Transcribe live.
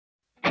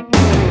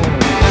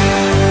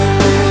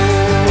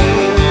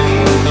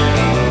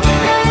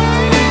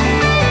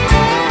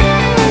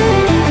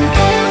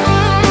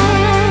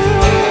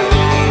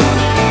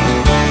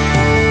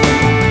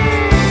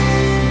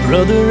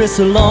Brother, it's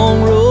a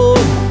long road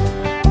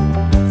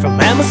from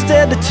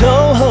Amistad to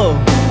Toho.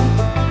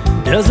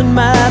 Doesn't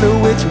matter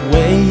which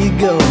way you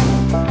go,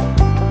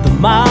 the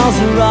miles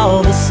are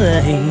all the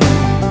same.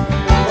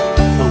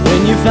 But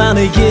when you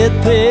finally get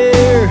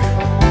there,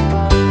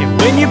 and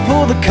when you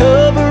pull the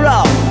cover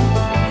off,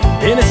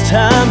 then it's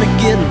time to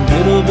get a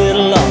little bit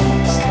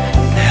lost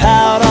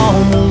out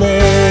on the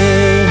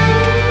lake.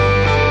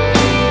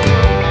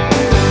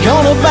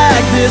 Gonna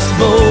back this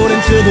boat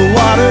into the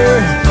water,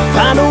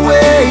 find a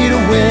way to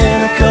win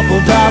a couple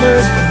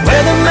dollars.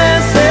 Weatherman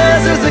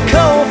says there's a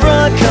cold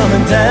front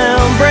coming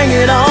down. Bring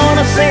it on,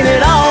 I've seen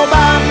it all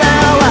by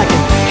now. I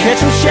can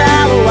catch them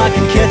shallow, I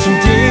can catch them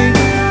deep,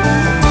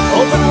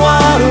 open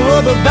water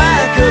or the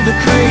back of the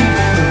creek.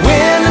 The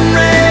wind and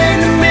rain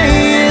to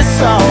me, it's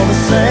all the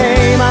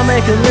same. I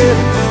make a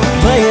living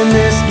playing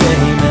this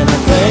game, and I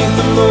thank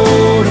the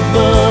Lord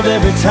above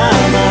every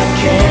time I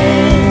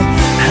can.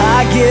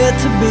 I get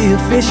to be a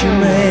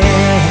fisherman.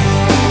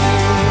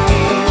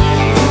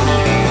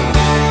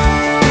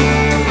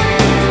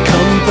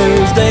 Come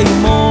Thursday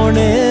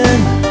morning,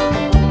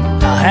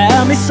 I'll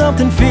have me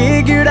something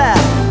figured out.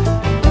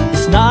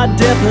 It's not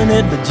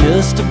definite, but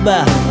just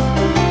about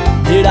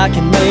that I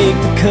can make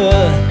the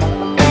cut.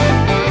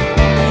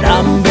 And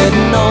I'm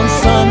betting on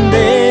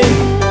Sunday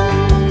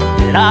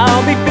that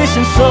I'll be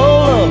fishing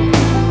solo,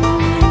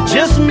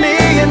 just me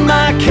and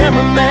my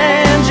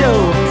cameraman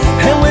Joe.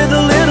 And with a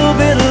little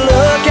bit of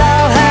luck,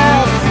 I'll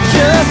have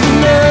just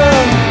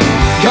enough.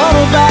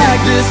 Gonna back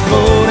this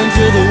boat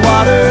into the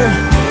water,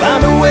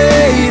 find a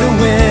way to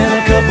win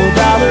a couple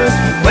dollars.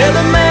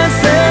 Weatherman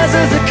says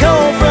there's a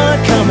cold front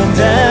coming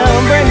down.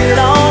 Bring it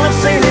on, I've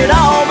seen it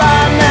all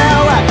by now.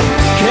 I can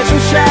catch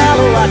them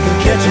shallow, I can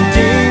catch them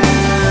deep,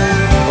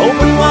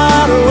 open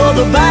water or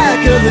the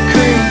back of the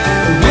creek.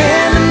 The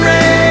wind and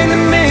rain to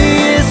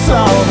me, it's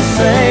all the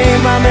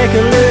same. I make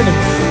a living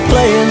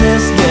playing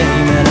this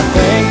game, and I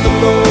thank the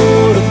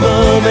Lord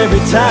above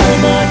every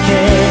time I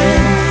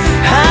can.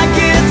 I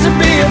get to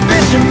be a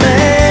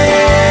fisherman.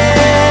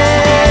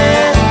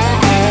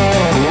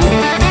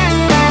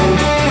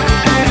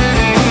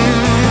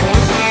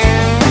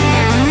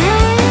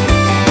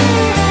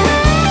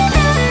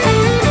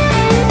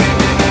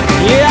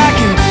 Yeah, I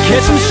can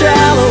catch them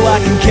shallow,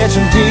 I can catch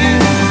them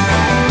deep,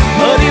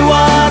 muddy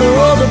water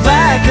or the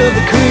back of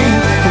the creek.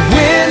 The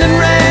wind and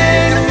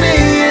rain to me,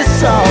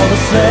 it's all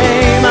the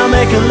same. I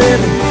make a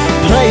living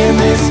playing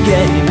this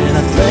game, and I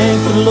thank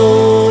the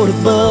Lord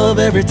above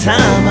every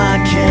time I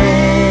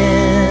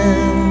can.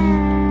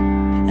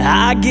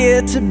 I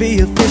get to be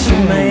a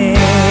fisherman.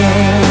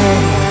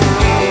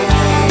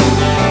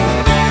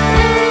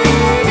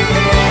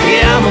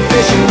 Yeah, I'm a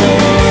fisherman.